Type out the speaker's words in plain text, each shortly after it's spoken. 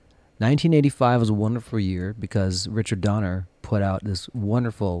1985 was a wonderful year because Richard Donner put out this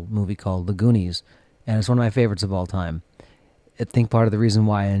wonderful movie called The Goonies, and it's one of my favorites of all time. I think part of the reason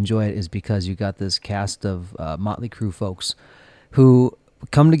why I enjoy it is because you got this cast of Motley Crue folks who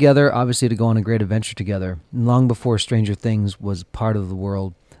come together, obviously, to go on a great adventure together. Long before Stranger Things was part of the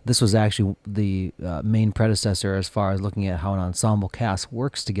world, this was actually the main predecessor as far as looking at how an ensemble cast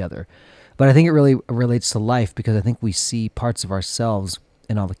works together. But I think it really relates to life because I think we see parts of ourselves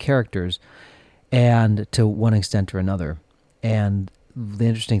in all the characters, and to one extent or another. And the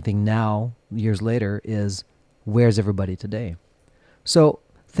interesting thing now, years later, is where's everybody today? So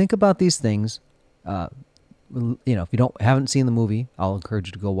think about these things. If you haven't seen the movie, I'll encourage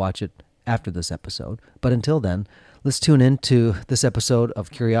you to go watch it after this episode. But until then, let's tune in to this episode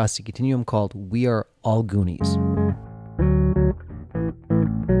of Curiosity Continuum called We Are All Goonies.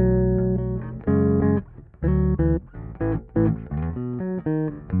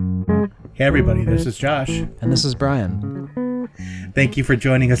 Hey everybody, this is Josh. And this is Brian. Thank you for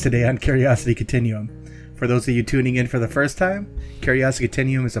joining us today on Curiosity Continuum. For those of you tuning in for the first time, Curiosity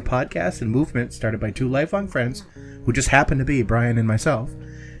Continuum is a podcast and movement started by two lifelong friends who just happen to be Brian and myself.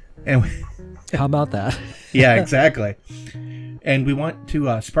 And how about that? Yeah, exactly. And we want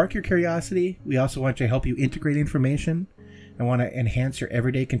to spark your curiosity. We also want to help you integrate information and want to enhance your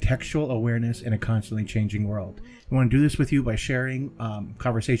everyday contextual awareness in a constantly changing world. We want to do this with you by sharing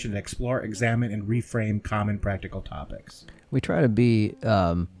conversations that explore, examine, and reframe common practical topics. We try to be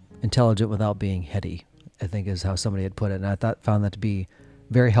intelligent without being heady, I think is how somebody had put it. And I found that to be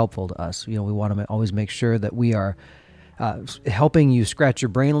very helpful to us. We want to always make sure that we are helping you scratch your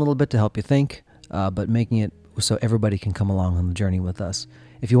brain a little bit to help you think, but making it so everybody can come along on the journey with us.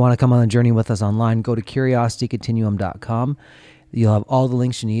 If you want to come on the journey with us online, go to curiositycontinuum.com. You'll have all the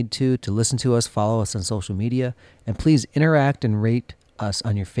links you need to listen to us, follow us on social media, and please interact and rate us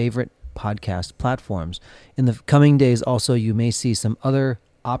on your favorite podcast platforms. In the coming days, also, you may see some other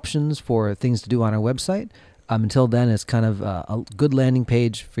options for things to do on our website. Until then, it's kind of a good landing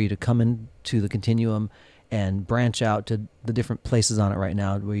page for you to come into the Continuum and branch out to the different places on it right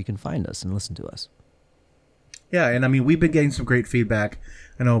now where you can find us and listen to us. Yeah, and I mean, we've been getting some great feedback.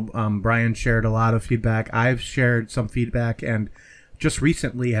 I know Brian shared a lot of feedback. I've shared some feedback, and just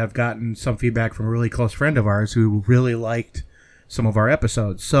recently have gotten some feedback from a really close friend of ours who really liked some of our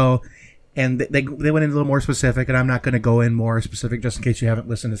episodes. So, and they went in a little more specific, and I'm not going to go in more specific just in case you haven't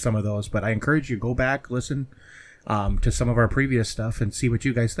listened to some of those. But I encourage you, go back, listen to some of our previous stuff, and see what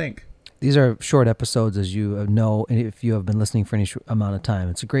you guys think. These are short episodes, as you know, if you have been listening for any amount of time.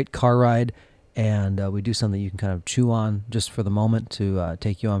 It's a great car ride. And we do something you can kind of chew on just for the moment to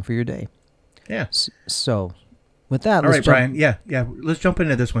take you on for your day. Yeah. So with that, all right, Brian. Yeah. Let's jump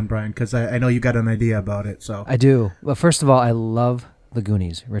into this one, Brian, because I know you got an idea about it. So I do. Well, first of all, I love The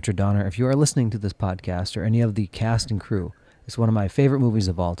Goonies, Richard Donner. If you are listening to this podcast or any of the cast and crew, it's one of my favorite movies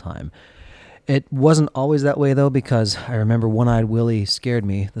of all time. It wasn't always that way, though, because I remember One-Eyed Willie scared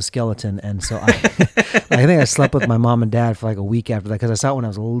me, the skeleton, and so I think I slept with my mom and dad for like a week after that because I saw it when I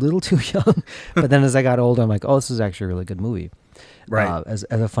was a little too young. But then as I got older, I'm like, oh, this is actually a really good movie. Right. As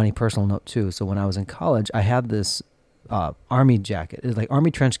a funny personal note, too. So when I was in college, I had this army jacket. It was like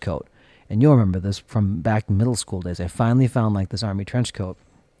army trench coat. And you'll remember this from back in middle school days. I finally found like this army trench coat.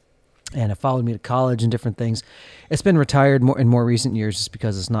 And it followed me to college and different things. It's been retired in more recent years just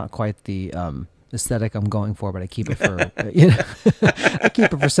because it's not quite the aesthetic I'm going for, but I keep it for I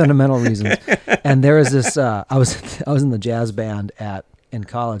keep it for sentimental reasons. And there was this I was in the jazz band in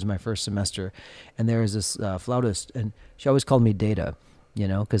college my first semester, and there was this flautist, and she always called me Data,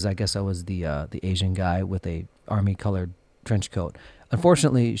 because I guess I was the Asian guy with a army colored trench coat.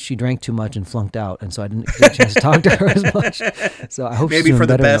 Unfortunately, she drank too much and flunked out, and so I didn't get a chance to talk to her as much. So I hope maybe she's doing for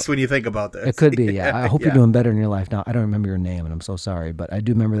the better best when you think about this. It could be, yeah. I hope you're doing better in your life now. I don't remember your name, and I'm so sorry, but I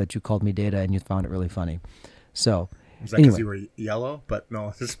do remember that you called me Data, and you found it really funny. So, was that anyway. because you were yellow? But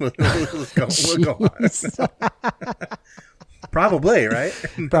no, we'll go on. Probably, right?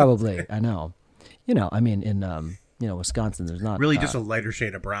 Probably, I know. I mean, in Wisconsin, there's not really just a lighter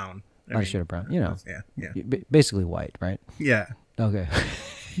shade of brown. Lighter shade of brown, Yeah. Basically white, right? Yeah. Okay.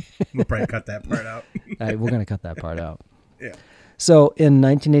 We'll probably cut that part out. All right, we're going to cut that part out. Yeah. So in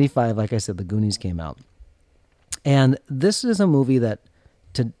 1985, like I said, The Goonies came out. And this is a movie that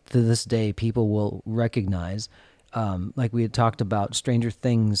to this day people will recognize. Like we had talked about, Stranger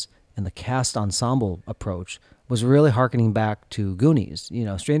Things and the cast ensemble approach was really hearkening back to Goonies.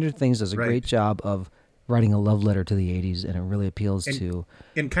 Stranger Things does a great job of writing a love letter to the 80s, and it really appeals to...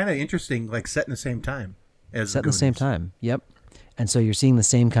 And kind of interesting, like set in the same time as Set in the same time, yep. And so you're seeing the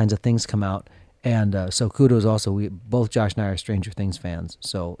same kinds of things come out, And so kudos also. We both Josh and I are Stranger Things fans.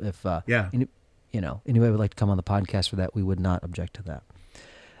 So if Yeah. anybody would like to come on the podcast for that, we would not object to that.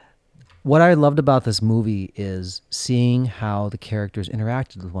 What I loved about this movie is seeing how the characters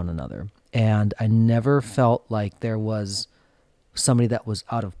interacted with one another. And I never felt like there was somebody that was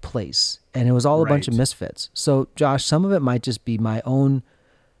out of place. And it was all a bunch of Right. misfits. So, Josh, some of it might just be my own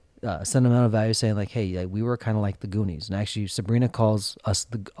sentimental value saying, like, hey, like, we were kind of like the Goonies. And actually, Sabrina calls us,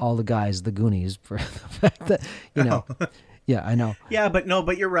 all the guys, the Goonies for the fact that, yeah, I know. Yeah, but no,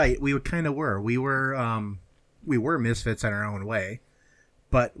 but you're right. We kind of were. We were misfits in our own way.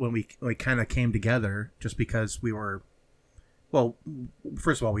 But when we kind of came together, just because we were, well,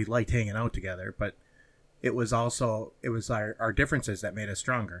 first of all, we liked hanging out together, but it was our differences that made us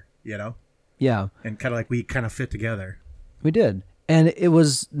stronger, Yeah, and kind of like we kind of fit together. we did. And it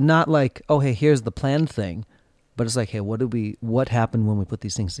was not like, oh, hey, here's the planned thing. But it's like, hey, what happened when we put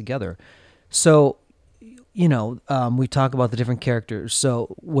these things together? So, we talk about the different characters.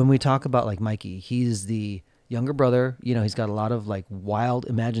 So when we talk about like Mikey, he's the younger brother. He's got a lot of like wild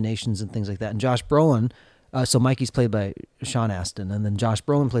imaginations and things like that. And Josh Brolin, so Mikey's played by Sean Astin, and then Josh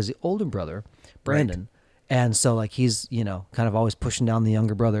Brolin plays the older brother, Brandon. Right. And so like he's, kind of always pushing down the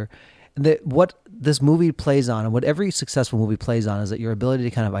younger brother. And what this movie plays on, and what every successful movie plays on, is that your ability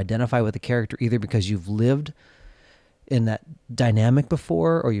to kind of identify with the character either because you've lived in that dynamic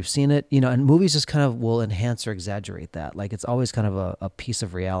before or you've seen it, and movies just kind of will enhance or exaggerate that. Like it's always kind of a piece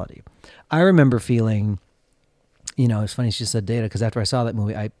of reality. I remember feeling, it's funny she said Data, because after I saw that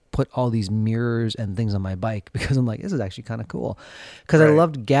movie, I put all these mirrors and things on my bike because I'm like, this is actually kind of cool. Because Right. I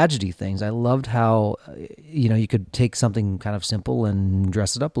loved gadgety things. I loved how, you could take something kind of simple and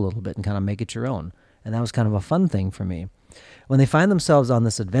dress it up a little bit and kind of make it your own. And that was kind of a fun thing for me. When they find themselves on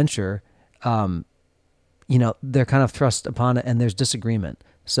this adventure, they're kind of thrust upon it and there's disagreement.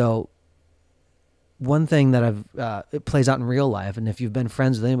 So one thing that it plays out in real life, and if you've been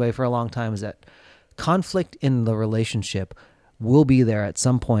friends with anybody for a long time, is that conflict in the relationship will be there at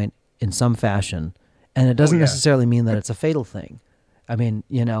some point in some fashion. And it doesn't necessarily mean that it's a fatal thing. I mean,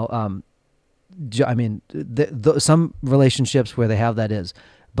 some relationships where they have that is,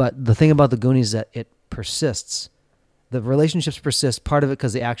 but the thing about the Goonies is that it persists. The relationships persist, part of it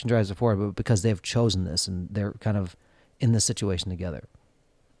because the action drives it forward, but because they've chosen this and they're kind of in this situation together.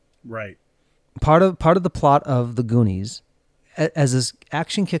 Right. Part of the plot of the Goonies, as this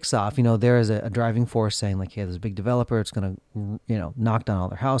action kicks off, there is a driving force saying like, hey, there's a big developer. It's going to, knock down all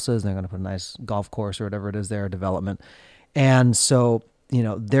their houses. And they're going to put a nice golf course or whatever it is their development. And so,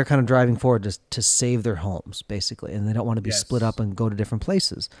 they're kind of driving forward just to save their homes, basically. And they don't want to be split up and go to different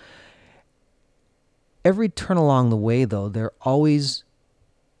places. Every turn along the way, though, they're always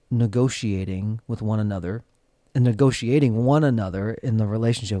negotiating with one another and negotiating one another in the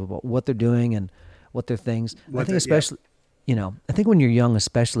relationship about what they're doing and what their things. I think especially, I think when you're young,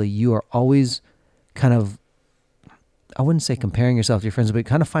 especially, you are always kind of, I wouldn't say comparing yourself to your friends, but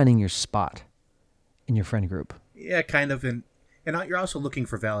kind of finding your spot in your friend group. Yeah, kind of. And you're also looking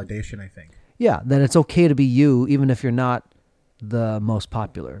for validation, I think. Yeah, that it's okay to be you, even if you're not the most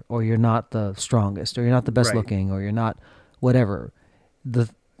popular, or you're not the strongest, or you're not the best looking, or you're not whatever.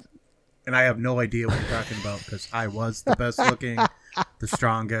 And I have no idea what you're talking about because I was the best looking, the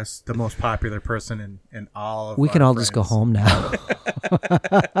strongest, the most popular person in all of we can all friends. just go home now.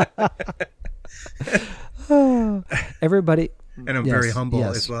 Everybody. And I'm very humble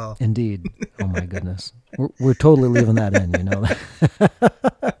as well. Indeed. Oh my goodness. We're totally leaving that in,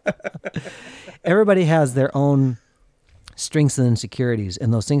 Everybody has their own strengths and insecurities,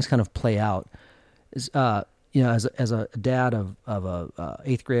 and those things kind of play out. As a dad of a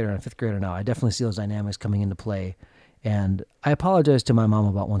eighth grader and a fifth grader now, I definitely see those dynamics coming into play. And I apologize to my mom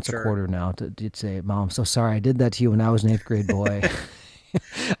about once a quarter now to say, Mom, I'm so sorry I did that to you when I was an eighth grade boy.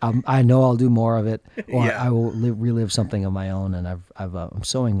 I know I'll do more of it, or I will relive something of my own. And I'm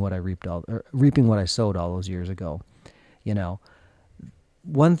sowing what I reaping what I sowed all those years ago.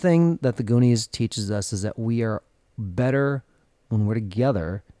 One thing that the Goonies teaches us is that we are better when we're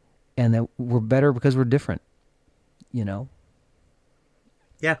together, and that we're better because we're different. Yeah.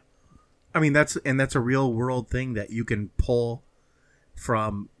 I mean, that's a real world thing that you can pull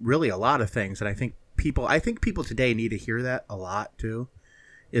from really a lot of things. And I think people today need to hear that a lot too,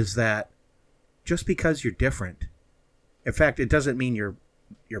 is that just because you're different, in fact, it doesn't mean you're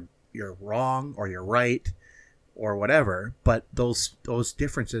wrong or you're right or whatever, but those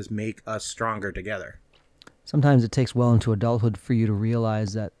differences make us stronger together. Sometimes it takes well into adulthood for you to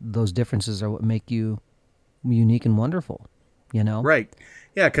realize that those differences are what make you unique and wonderful, Right.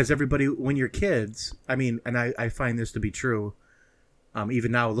 Yeah, because everybody, when you're kids, I mean, and I find this to be true,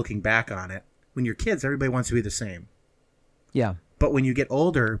 even now looking back on it, when you're kids, everybody wants to be the same. Yeah. But when you get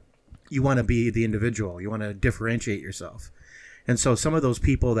older, you want to be the individual. You want to differentiate yourself. And so some of those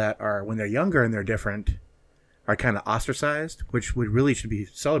people that are, when they're younger and they're different, are kind of ostracized, which we really should be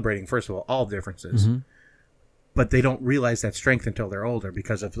celebrating, first of all differences. Mm-hmm. But they don't realize that strength until they're older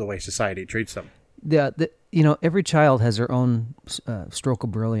because of the way society treats them. Every child has their own stroke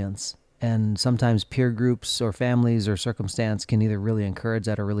of brilliance. And sometimes peer groups or families or circumstance can either really encourage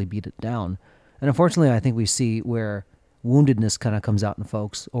that or really beat it down. And unfortunately, I think we see where woundedness kind of comes out in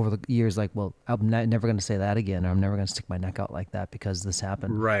folks over the years, like, well, I'm never going to say that again, or I'm never going to stick my neck out like that because this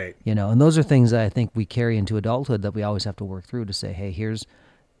happened. Right. And those are things that I think we carry into adulthood that we always have to work through to say, hey, here's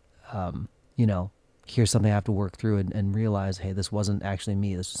something I have to work through and realize, hey, this wasn't actually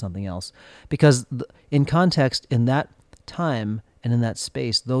me, this was something else. Because in context, in that time and in that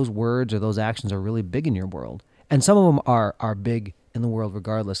space, those words or those actions are really big in your world. And some of them are big in the world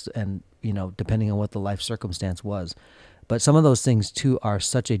regardless, and, depending on what the life circumstance was. But some of those things, too, are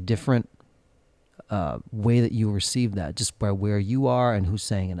such a different way that you receive that, just by where you are and who's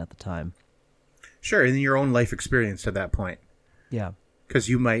saying it at the time. Sure, in your own life experience to that point. Yeah. Because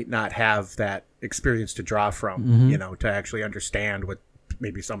you might not have that experience to draw from, to actually understand what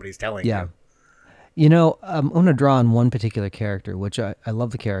maybe somebody's telling you. I'm going to draw on one particular character, which I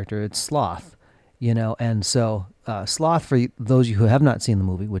love the character. It's Sloth, and so Sloth, for those of you who have not seen the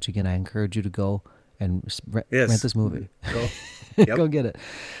movie, which again, I encourage you to go and rent this movie. Go get it.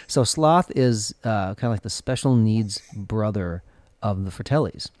 So Sloth is kind of like the special needs brother of the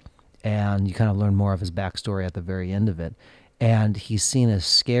Fratellis, and you kind of learn more of his backstory at the very end of it. And he's seen as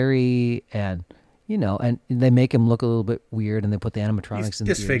scary and, and they make him look a little bit weird, and they put the animatronics in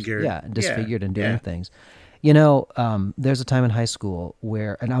the disfigured. ears. Yeah, disfigured and doing things. There's a time in high school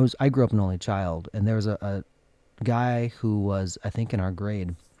where, and I grew up an only child, and there was a guy who was, I think, in our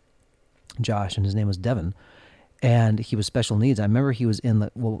grade, Josh, and his name was Devin, and he was special needs. I remember he was in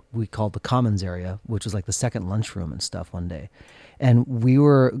what we called the commons area, which was like the second lunchroom and stuff one day. And we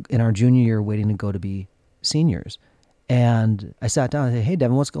were in our junior year waiting to go to be seniors. And I sat down and said, hey,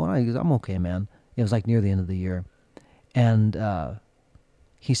 Devin, what's going on? He goes, I'm okay, man. It was like near the end of the year. And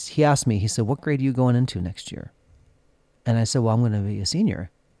he asked me, he said, what grade are you going into next year? And I said, well, I'm going to be a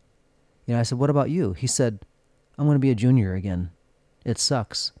senior. I said, what about you? He said, I'm going to be a junior again. It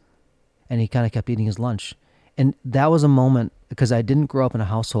sucks. And he kind of kept eating his lunch. And that was a moment, because I didn't grow up in a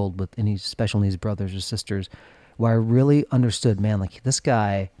household with any special needs brothers or sisters, where I really understood, man, like, this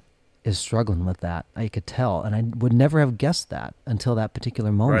guy is struggling with that. I could tell. And I would never have guessed that until that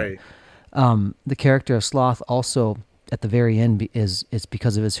particular moment. Right. The character of Sloth also, at the very end, it's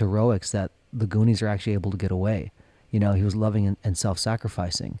because of his heroics that the Goonies are actually able to get away. He was loving and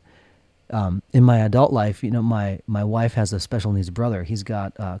self-sacrificing. In my adult life, my wife has a special needs brother. He's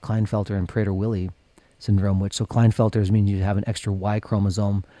got Klinefelter and Prader-Willi syndrome, so Klinefelter's means you have an extra Y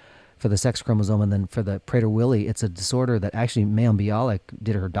chromosome for the sex chromosome, and then for the Prader-Willi, it's a disorder that actually Mayim Bialik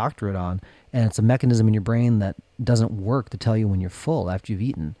did her doctorate on, and it's a mechanism in your brain that doesn't work to tell you when you're full after you've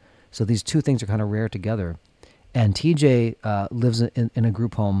eaten. So these two things are kind of rare together. And TJ lives in a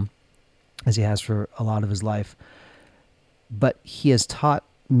group home, as he has for a lot of his life, but he has taught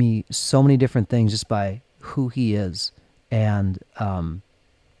me so many different things just by who he is. And,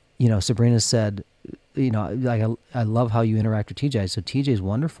 Sabrina said, I love how you interact with TJ. So TJ's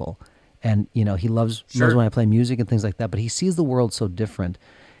wonderful. And, he knows when I play music and things like that, but he sees the world so different.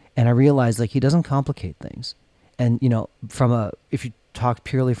 And I realized, like, he doesn't complicate things. And, if you talk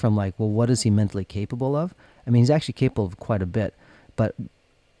purely from like, well, what is he mentally capable of? I mean, he's actually capable of quite a bit, but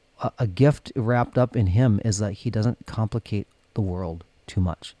a gift wrapped up in him is that he doesn't complicate the world too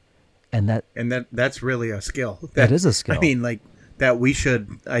much. And that's really a skill. That is a skill. I mean, like, that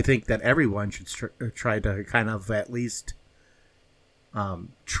I think that everyone should try to kind of at least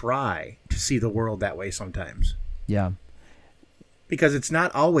try to see the world that way sometimes. Yeah. Because it's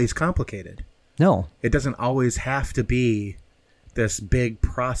not always complicated. No. It doesn't always have to be this big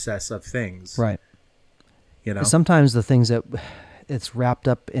process of things. Right. Sometimes the things that it's wrapped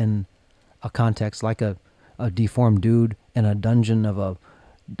up in a context, like a deformed dude in a dungeon of a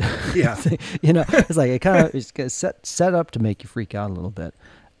it's like it kind of it's set up to make you freak out a little bit.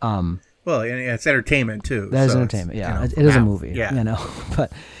 Well, it's entertainment too. That is entertainment. Yeah, it is a movie. Yeah.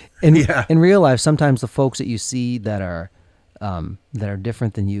 But in real life, sometimes the folks that you see that are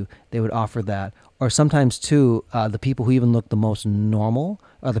different than you, they would offer that. Or sometimes too, the people who even look the most normal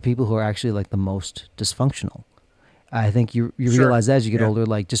are the people who are actually like the most dysfunctional. I think you realize that as you get older,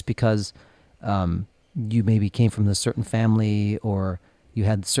 like just because you maybe came from this certain family or you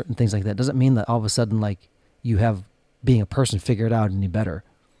had certain things like that doesn't mean that all of a sudden like you have being a person figured out any better.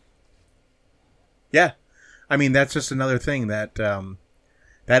 Yeah. I mean, that's just another thing that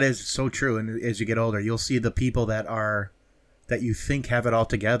that is so true. And as you get older, you'll see the people that you think have it all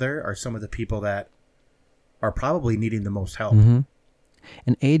together are some of the people that are probably needing the most help. Mm-hmm.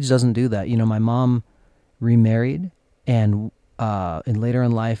 And age doesn't do that. My mom remarried and later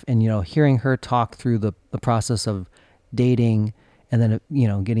in life, and hearing her talk through the process of dating and then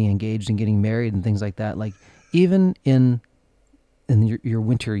getting engaged and getting married and things like that. Like even in your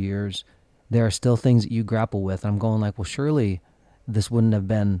winter years, there are still things that you grapple with. I'm going like, well, surely this wouldn't have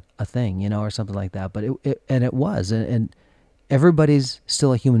been a thing, or something like that. But it was, and everybody's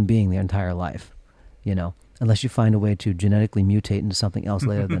still a human being their entire life, unless you find a way to genetically mutate into something else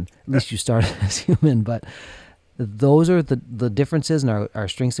later, then at least you started as human. But those are the differences, and our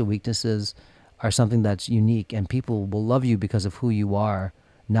strengths and weaknesses are something that's unique, and people will love you because of who you are,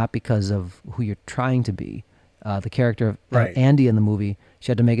 not because of who you're trying to be. The character of Right. Andy in the movie,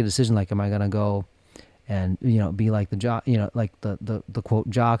 she had to make a decision like, am I going to go and be like the jock, like the quote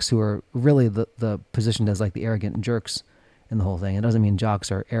jocks who are really the positioned as like the arrogant jerks in the whole thing. It doesn't mean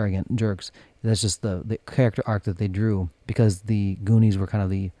jocks are arrogant jerks. That's just the character arc that they drew, because the Goonies were kind of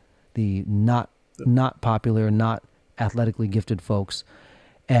the not popular, not athletically gifted folks.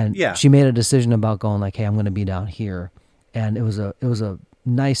 And Yeah. she made a decision about going like, hey, I'm going to be down here. And it was a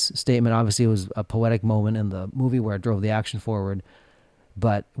nice statement. Obviously, it was a poetic moment in the movie where it drove the action forward.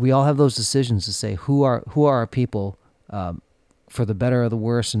 But we all have those decisions to say who are our people, for the better or the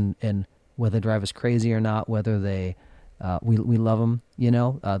worse, and whether they drive us crazy or not, whether they we love them.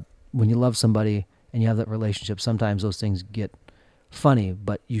 When you love somebody and you have that relationship, sometimes those things get funny,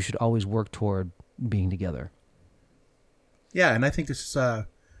 but you should always work toward being together. Yeah, and I think this is a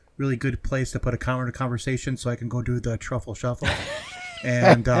really good place to put a counter to conversation so I can go do the truffle shuffle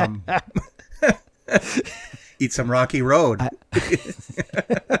and eat some Rocky Road.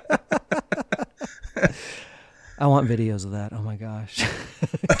 I want videos of that. Oh my gosh.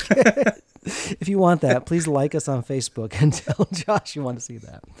 If you want that, please like us on Facebook and tell Josh you want to see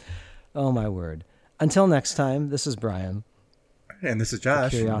that. Oh my word. Until next time, this is Brian. And this is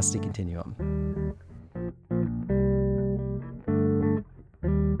Josh. Curiosity Continuum.